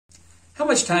How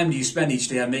much time do you spend each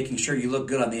day on making sure you look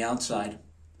good on the outside?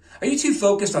 Are you too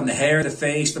focused on the hair, the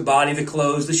face, the body, the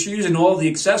clothes, the shoes, and all the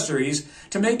accessories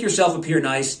to make yourself appear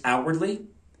nice outwardly?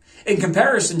 In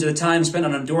comparison to the time spent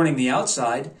on adorning the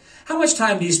outside, how much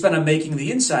time do you spend on making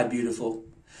the inside beautiful?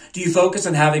 Do you focus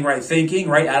on having right thinking,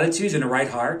 right attitudes, and a right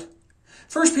heart?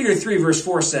 1 Peter 3 verse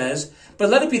 4 says, "But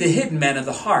let it be the hidden man of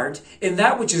the heart, in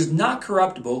that which is not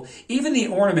corruptible, even the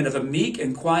ornament of a meek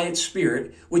and quiet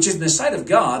spirit, which is in the sight of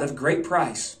God of great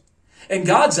price." In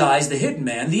God's eyes, the hidden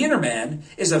man, the inner man,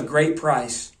 is of great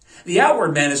price. The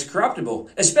outward man is corruptible,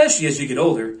 especially as you get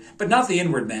older, but not the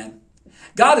inward man.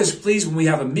 God is pleased when we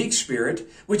have a meek spirit,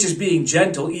 which is being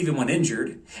gentle even when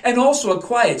injured, and also a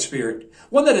quiet spirit,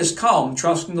 one that is calm,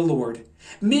 trusting the Lord.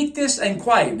 Meekness and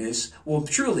quietness will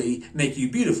truly make you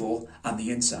beautiful on the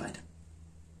inside.